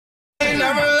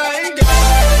never like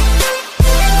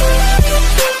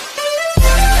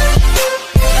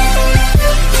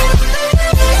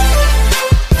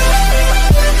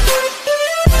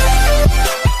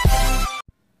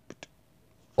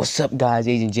What's up, guys?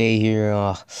 Agent J here.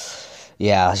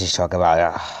 Yeah, let's just talk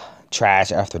about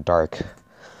trash after dark.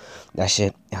 That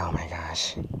shit. Oh my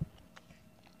gosh,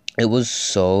 it was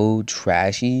so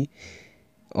trashy.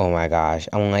 Oh my gosh,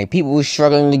 I'm like, people were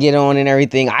struggling to get on and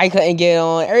everything. I couldn't get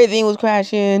on. Everything was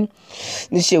crashing.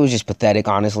 This shit was just pathetic,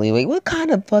 honestly. Like, what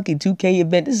kind of fucking 2K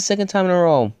event? This is the second time in a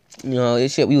row. You know,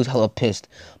 this shit, we was hella pissed.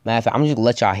 Matter of fact, I'm just gonna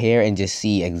let y'all hear and just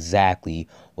see exactly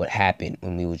what happened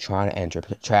when we were trying to enter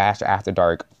trash after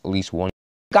dark. At least one.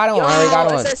 Got on. I already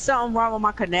got on. There's something wrong with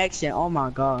my connection. Oh my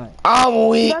god. I'm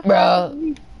weak,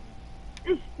 bro.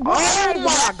 Oh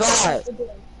my god.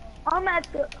 I'm at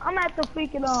the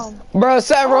freaking Bro,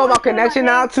 something wrong with my connection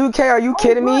now. 2K, are you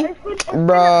kidding me,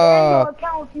 bro?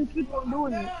 Account if you keep on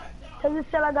doing it, cause it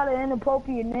said I got an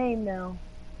inappropriate name now.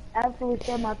 After it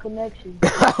said my connection,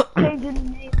 changing the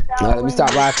name. Let me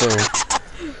stop laughing.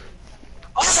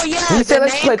 Oh yeah, he said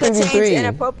let's play contains 3v3.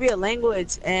 Inappropriate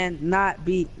language and not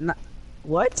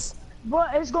what? Bro,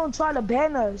 it's gonna try to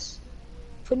ban us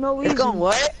for no reason. It's gonna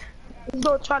what? It's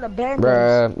gonna try to ban us.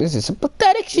 Bruh, this is some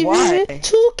pathetic shit. Why?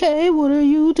 2K, what are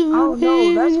you doing? I don't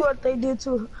know. That's what they did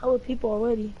to other people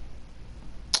already.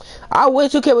 I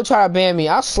wish 2K would try to ban me.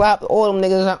 I'll slap all them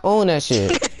niggas that own that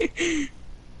shit.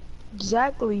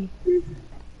 Exactly.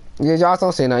 Yeah, y'all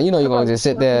don't say nothing. You know you're gonna just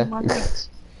sit there.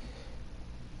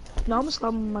 No, I'm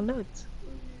slapping my nuts.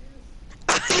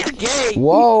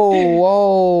 Whoa.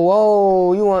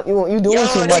 You doing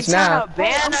too much now.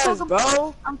 Ban us,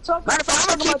 bro. I'm talking. Matter of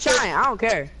fact, I'm gonna keep trying. I don't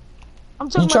care. I'm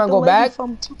talking trying to go about the lady back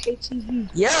from 2K TV.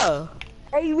 Yeah.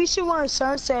 Hey, we should run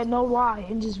Sunset, no lie,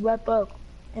 and just wrap up,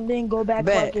 and then go back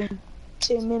like in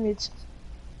 10 minutes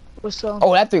or so.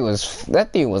 Oh, that thing was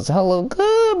hella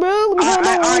good, bro.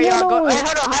 Alright, y'all go. Hey,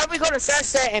 hold on. How do we go to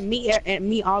Sunset and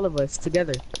meet all of us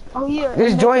together? Oh yeah.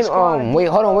 Just join. Wait,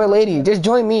 hold on. Wait, lady. Just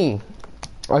join me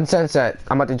on Sunset.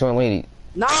 I'm about to join lady.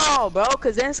 No, bro,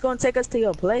 cause then it's gonna take us to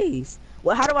your place.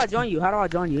 Well, how do I join you? How do I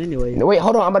join you anyway? Wait,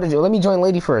 hold on. I'm about to let me join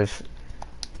lady first.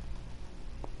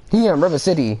 Here in River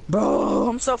City. Bro,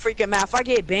 I'm so freaking mad. If I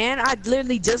get banned, I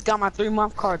literally just got my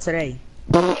 3-month card today.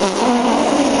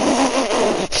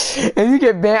 If you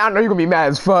get banned, I know you're gonna be mad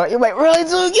as fuck. You're like, really,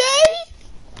 2K?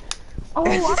 Oh,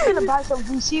 I'm gonna buy some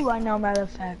VC right now, matter of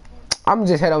fact. I'm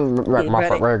just head on my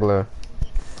regular.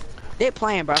 They're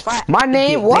playing, bro. My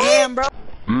name what? Banned, bro.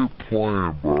 They're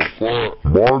playing,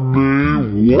 bro. My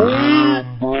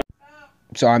name what?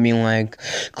 So I mean, like,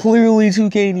 clearly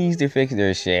 2K needs to fix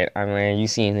their shit. I mean, you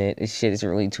seen it? This shit is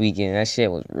really tweaking. That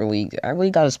shit was really, I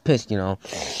really got us pissed, you know.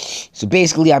 So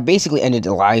basically, I ended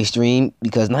the live stream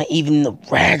because not even the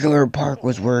regular park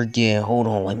was working. Hold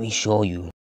on, let me show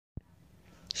you.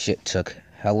 Shit took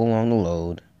hella long to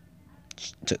load.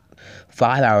 Took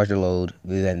 5 hours to load.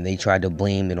 Then they tried to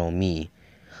blame it on me.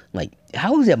 Like,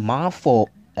 how is it my fault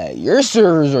that your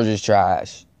servers are just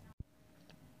trash?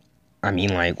 I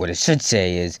mean, like, what it should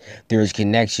say is there's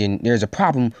a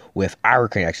problem with our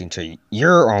connection to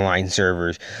your online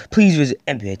servers. Please visit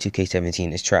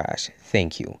NBA2K17 is trash.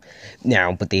 Thank you.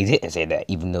 Now, but they didn't say that,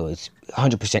 even though it's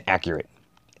 100% accurate.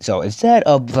 So instead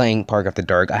of playing Park After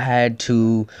Dark, I had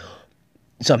to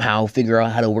somehow figure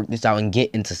out how to work this out and get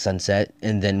into Sunset,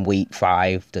 and then wait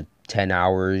 5 to 10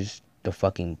 hours to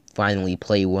fucking finally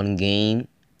play one game.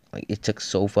 Like, it took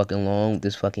so fucking long,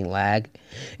 this fucking lag.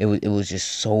 It was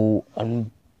just so,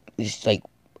 it's like,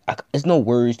 there's no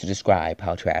words to describe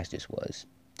how trash this was.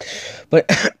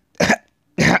 But,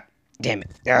 damn it.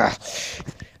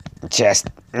 Chest,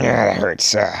 that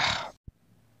hurts.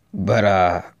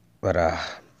 But,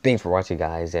 thanks for watching,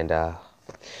 guys. And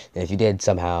if you did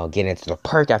somehow get into the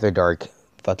Park After Dark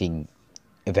fucking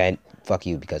event, fuck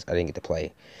you, because I didn't get to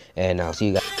play. And I'll see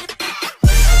you guys.